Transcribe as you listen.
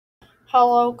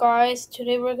Hello guys,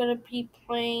 today we're gonna be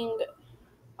playing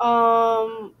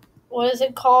what is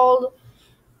it called?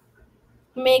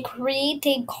 Create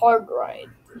a card ride.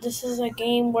 This is a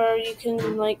game where you can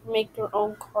make your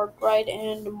own card ride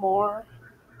and more.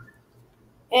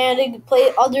 And you can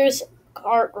play others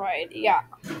card ride, yeah.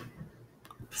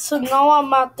 So now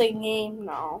I'm at the game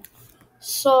now.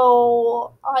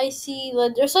 So I see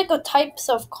that there's a types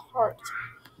of cards.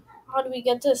 How do we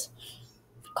get this?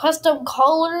 Custom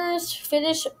colors,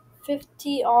 finish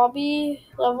 50 obby,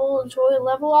 level, enjoy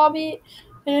level obby,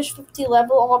 finish 50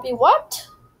 level obby. What?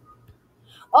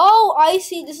 Oh, I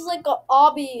see. This is like a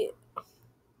obby.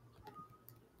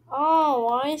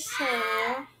 Oh, I see.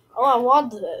 Oh, I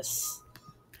want this.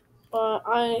 But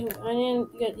I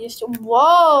didn't get used to.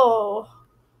 Whoa!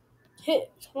 Hit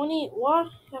 20. What?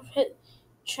 I've hit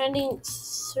trending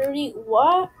 30.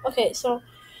 What? Okay, so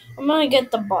I'm gonna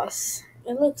get the bus.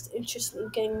 It looks interesting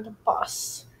getting the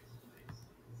bus.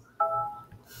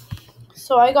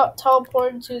 So I got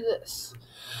teleported to this.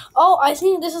 Oh, I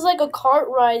think this is like a cart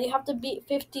ride. You have to beat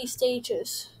 50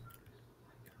 stages.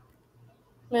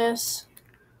 Miss.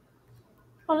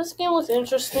 Oh, this game looks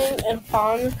interesting and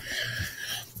fun.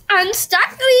 And we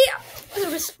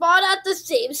spawn at the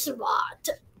same spot.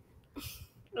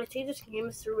 I think this game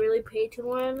is to really pay to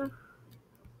win.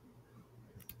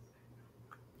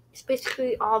 It's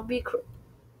basically obby.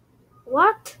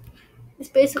 What? It's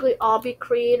basically obby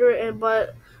creator and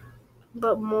but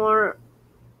more,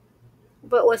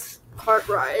 but with cart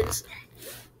rides.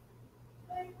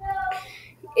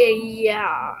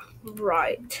 Yeah,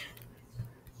 right.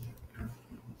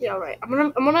 Yeah, right. I'm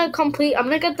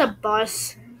gonna get the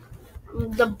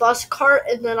bus cart,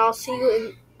 and then I'll see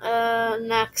you in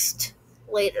next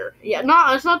later. Yeah,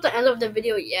 no, it's not the end of the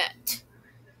video yet.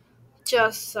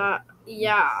 Just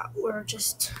yeah, we're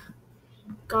just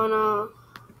gonna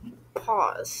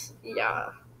pause. Yeah.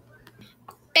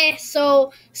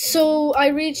 So I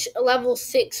reached level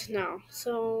 6 now.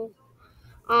 So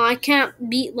I can't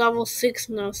beat level 6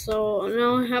 now. So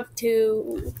now I have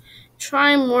to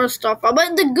try more stuff. But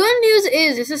the good news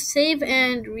is this is save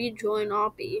and rejoin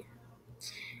obby.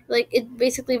 Like, it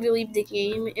basically, if you leave the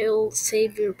game, it'll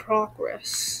save your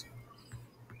progress.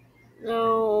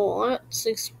 Now, let's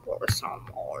explore some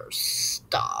more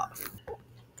stuff.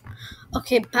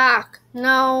 Okay, back.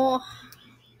 Now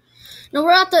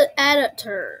we're at the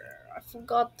editor. I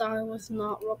forgot that I was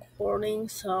not recording,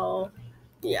 so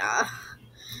yeah.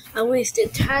 I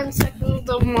wasted 10 seconds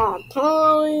of my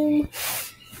time.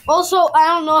 Also, I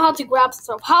don't know how to grab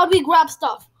stuff. How do we grab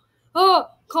stuff? Oh,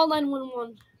 call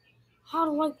 911. How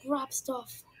do I grab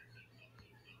stuff?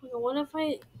 Okay, what if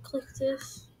I click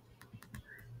this?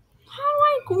 How do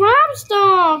I grab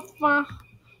stuff?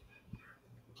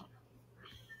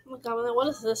 Oh my god, what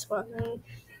is this button?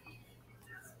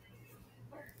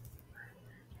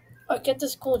 I get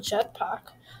this cool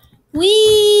jetpack.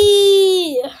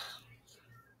 Whee!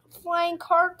 Flying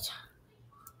cart.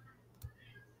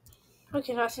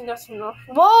 Okay, I think that's enough.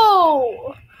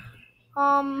 Whoa!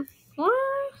 What?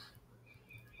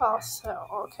 Oh, so,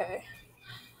 okay.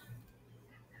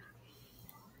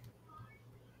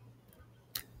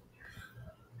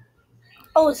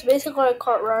 Oh, it's basically a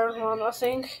cart ride on, I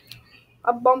think.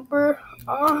 A bumper.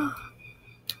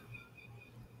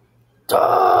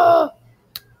 Duh!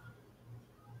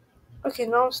 Okay,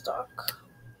 now I'm stuck.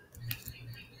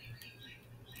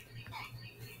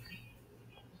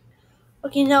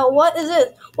 Okay, now what is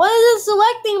it? What is the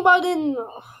selecting button?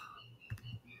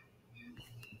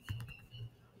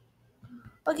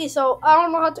 Okay, so I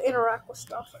don't know how to interact with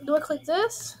stuff. Do I click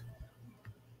this?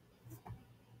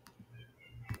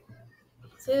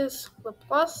 This the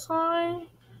plus sign.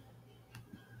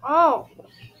 Oh.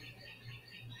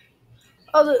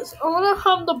 Oh, this. I want to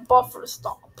have the buffer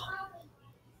stop. I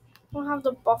want to have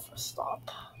the buffer stop.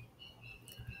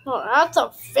 Oh, that's a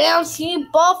fancy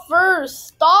buffer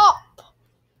stop.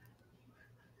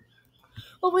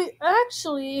 Oh wait,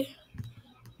 actually,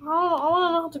 I want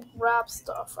to know how to grab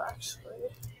stuff. Actually,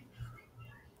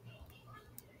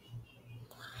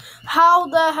 how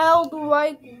the hell do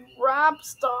I grab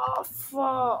stuff?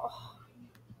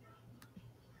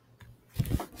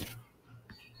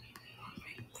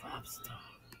 Grab stuff.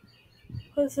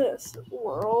 What is this?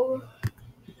 World?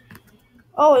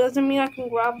 Oh, it doesn't mean I can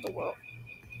grab the world.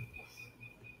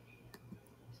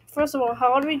 First of all,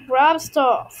 how do we grab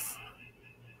stuff?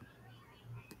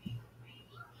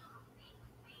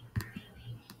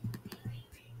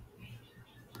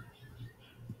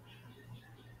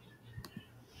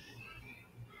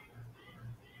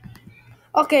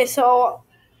 Okay, so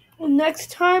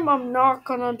next time I'm not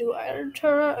gonna do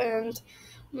editor and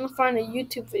I'm gonna find a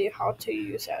YouTube video how to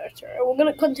use editor. And we're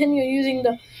gonna continue using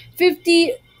the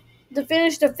 50 to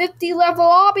finish the 50 level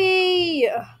obby.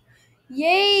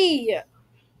 Yay! I'm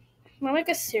gonna make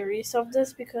a series of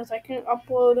this because I can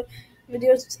upload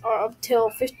videos up till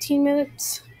 15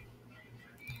 minutes.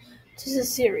 This is a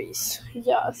series.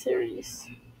 Yeah, a series.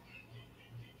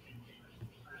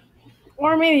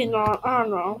 Or maybe not. I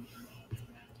don't know.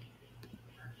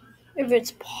 If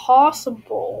it's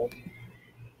possible.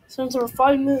 Since we're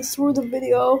 5 minutes through the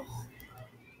video.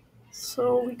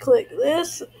 So we click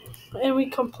this and we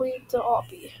complete the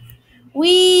obby.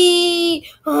 Wee!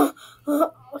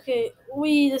 Okay,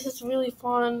 this is really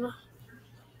fun.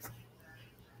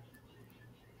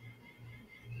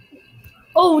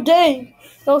 Oh, dang!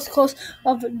 That was close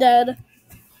of dead.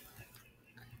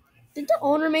 Did the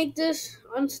owner make this?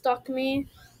 Unstuck me.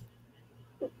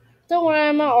 Don't worry,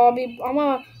 I'm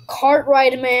a cart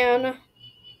ride man.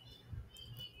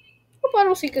 Hope I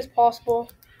don't think it's possible.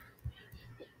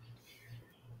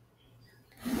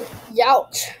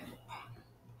 Youch.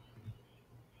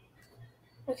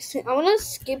 Okay, so I'm gonna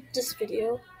skip this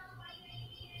video.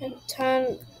 And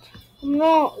 10. I'm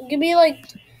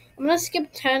gonna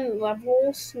skip 10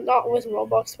 levels. Not with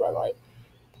Roblox, but like,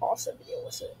 pause the video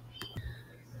with it.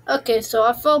 Okay, so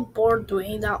I felt bored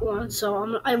doing that one,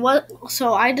 so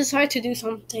I decided to do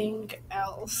something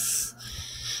else.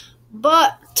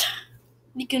 But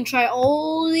you can try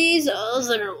all these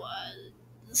other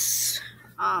ones.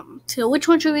 So which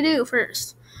one should we do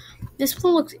first? This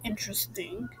one looks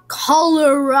interesting.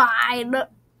 Color ride.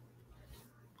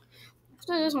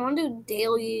 So I just want to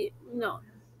do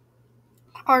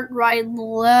art ride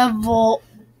level.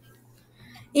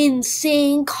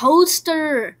 Insane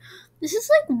coaster. This is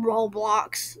like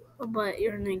Roblox, but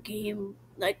you're in a game.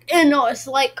 It's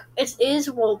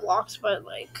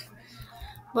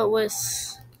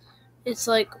Roblox, it's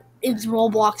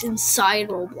Roblox inside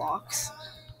Roblox.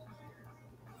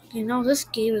 This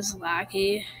game is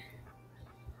laggy.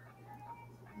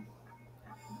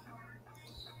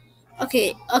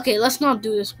 Okay, let's not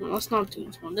do this one.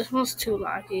 This one's too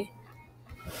laggy.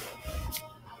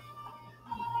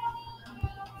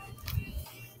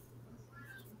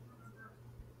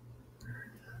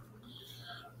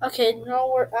 Okay, now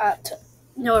we're back.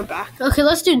 Okay,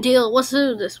 let's do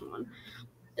this one.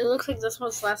 It looks like this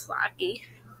one's less laggy.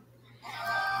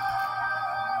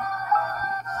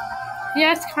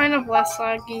 Yeah, it's kind of less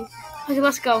laggy. Okay,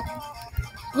 let's go.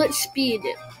 Glitch speed.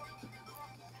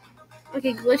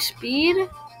 Okay, glitch speed.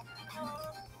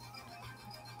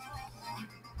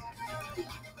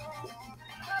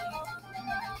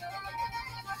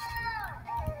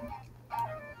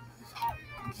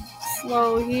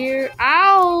 Slow here.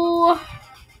 Ow!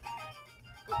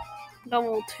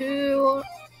 Level 2.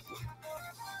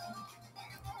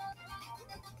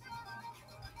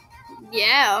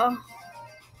 Yeah.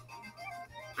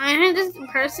 I had this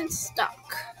person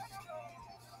stuck.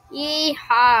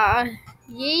 Yeehaw.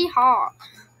 Yeehaw.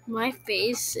 My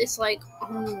face is like,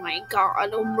 oh my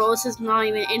god, Rose is not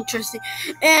even interesting.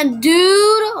 And dude,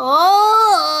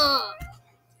 oh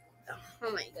my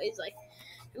god, he's like,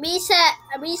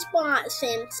 respawn,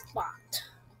 same spot.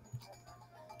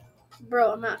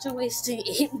 Bro, I'm actually wasting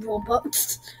 8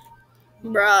 Robux.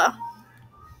 Bruh.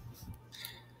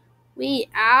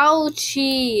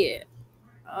 Ouchie.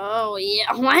 Oh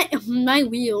yeah, my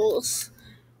wheels.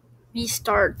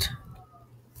 Restart.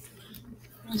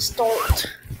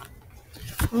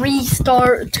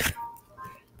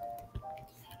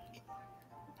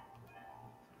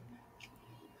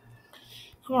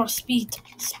 Come on, speed,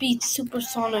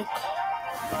 supersonic.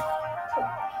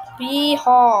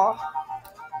 Yeehaw.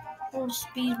 Oh,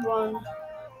 speed run.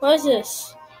 What is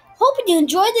this? Hope you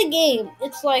enjoy the game.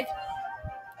 It's like,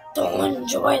 don't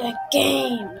enjoy the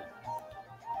game.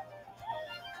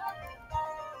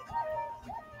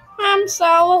 I'm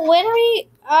so wintry.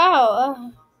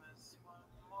 Oh.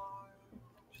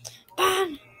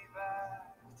 Ban.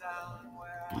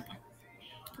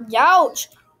 Youch.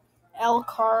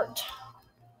 L-cart.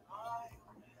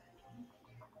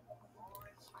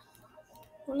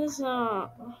 What is that?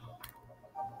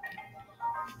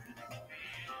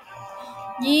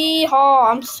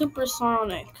 Yeehaw, I'm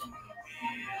supersonic.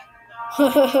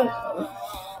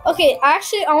 Okay,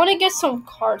 actually, I want to get some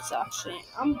cards, actually.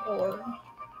 I'm bored.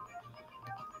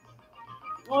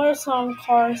 What are some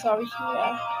cards over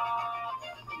here?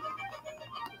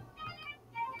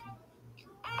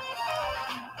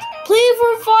 Play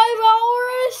for 5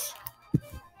 hours?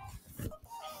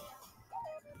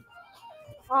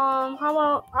 How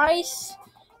about ice?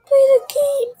 Play the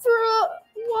game for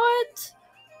what?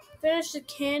 Finish the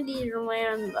Candy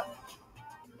Land.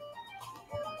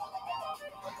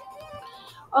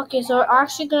 Okay, so we're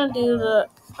actually gonna do the.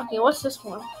 Okay, what's this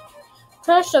one?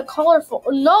 Finish the colorful.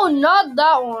 No, not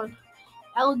that one.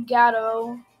 El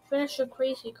Gato. Finish the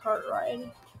crazy cart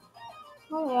ride. I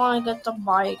don't want to get the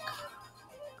bike.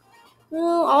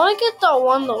 No, I want to get that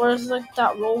one that was like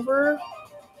that rover.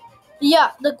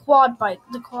 Yeah, the quad bike.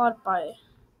 The quad bike.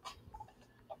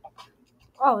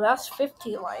 Oh, that's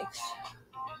 50 likes.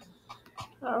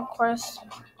 That request.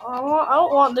 I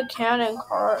don't want the cannon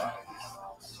cart.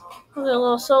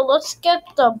 Okay, so let's get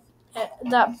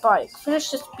that bike.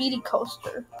 Finish the speedy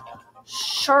coaster.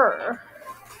 Sure.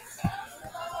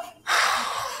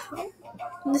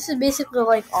 This is basically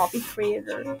like Obby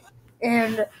Creator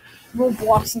and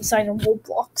Roblox inside a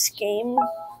Roblox game.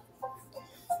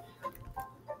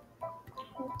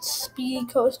 Speedy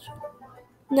coaster.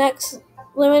 Next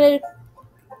limited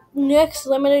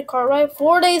car ride.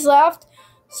 4 days left,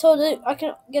 so that I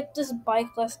can get this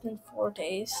bike less than 4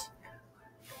 days.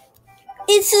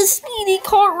 It's a speedy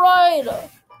car ride.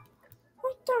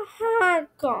 What the heck?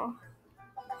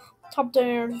 Top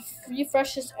dinner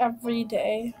refreshes every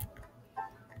day.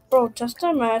 Bro, just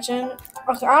imagine.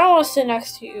 Okay, I don't want to sit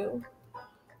next to you.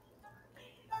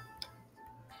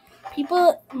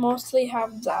 People mostly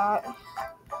have that,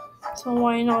 so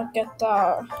why not get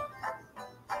that?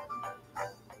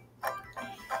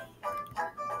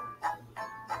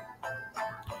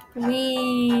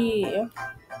 We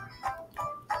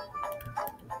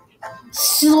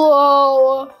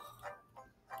slow.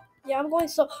 Yeah, I'm going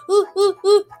slow.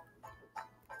 Ooh.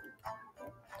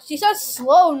 She said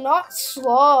slow, not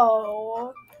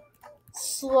slow.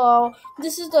 Slow.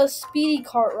 This is the speedy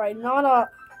cart ride, not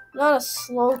a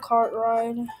slow cart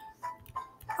ride.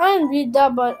 I didn't read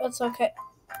that, but it's okay.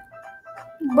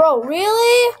 Bro,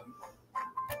 really?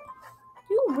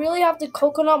 You really have to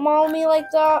coconut model me like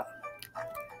that?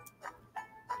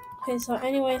 Okay, so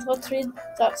anyways, let's read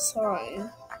that sign.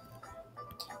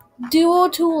 Duo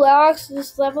 2 lags.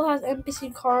 This level has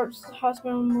NPC cards has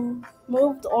been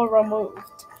moved or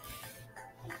removed.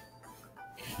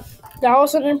 That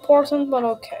wasn't important, but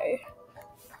okay.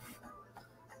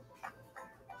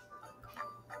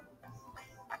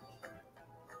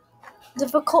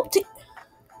 Difficulty.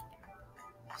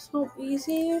 So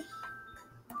easy.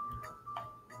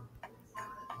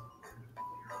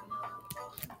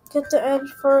 Get the end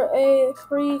for a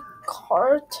free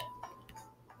cart.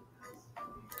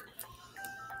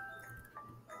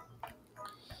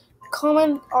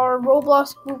 Comment our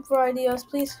Roblox group for ideas,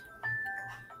 please.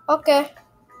 Okay.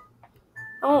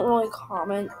 I won't really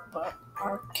comment, but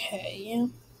okay.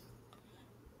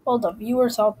 All the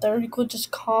viewers out there, you could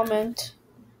just comment.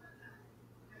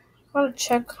 Gotta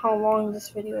check how long this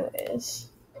video is,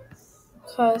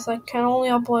 because I can only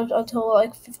upload until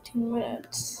like 15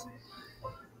 minutes.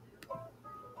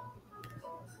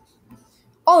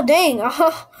 Oh dang!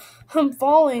 I'm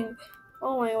falling.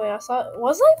 Oh wait, I saw.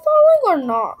 Was I falling or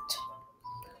not?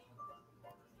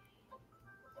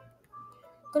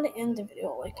 I'm gonna end the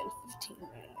video like in 15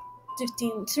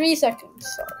 minutes. 3 seconds.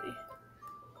 Sorry.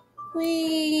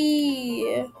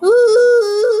 Wee.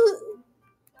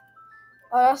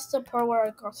 Oh, that's the part where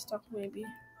I got stuck. Maybe.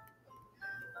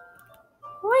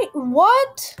 Wait,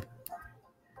 what?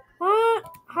 What?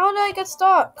 How did I get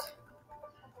stuck?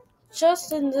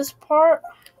 Just in this part?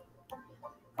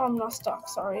 I'm not stuck,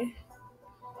 sorry.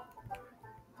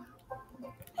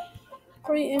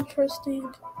 Pretty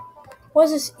interesting.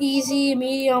 Was this easy,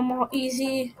 medium,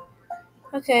 easy?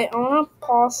 Okay, I'm gonna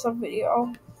pause the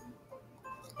video.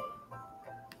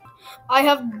 I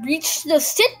have reached the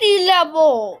city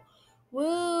level!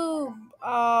 Woo!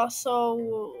 Okay,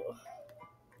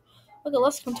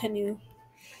 let's continue.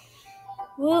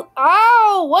 Woo!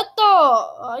 Ow! What the?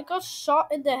 I got shot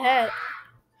in the head.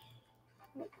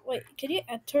 Wait, can you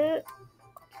enter?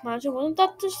 Imagine, wouldn't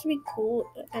that just be cool,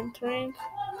 entering?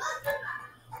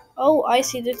 Oh, I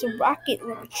see, there's a rocket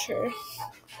launcher.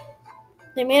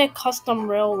 They made a custom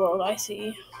railroad, I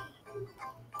see.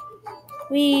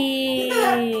 Wee!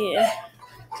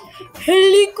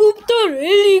 Helicopter!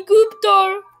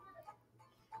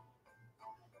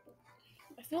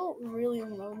 I feel really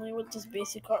lonely with this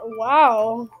basic car.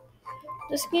 Wow!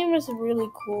 This game is really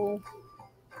cool.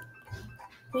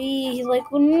 Wee! He's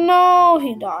like, no!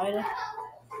 He died.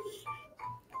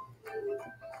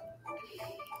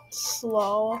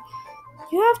 Slow.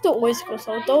 You have to always go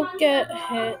slow. Don't get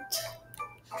hit.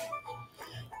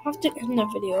 I have to end the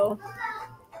video.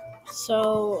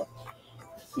 So,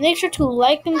 make sure to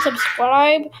like and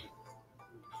subscribe.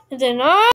 And then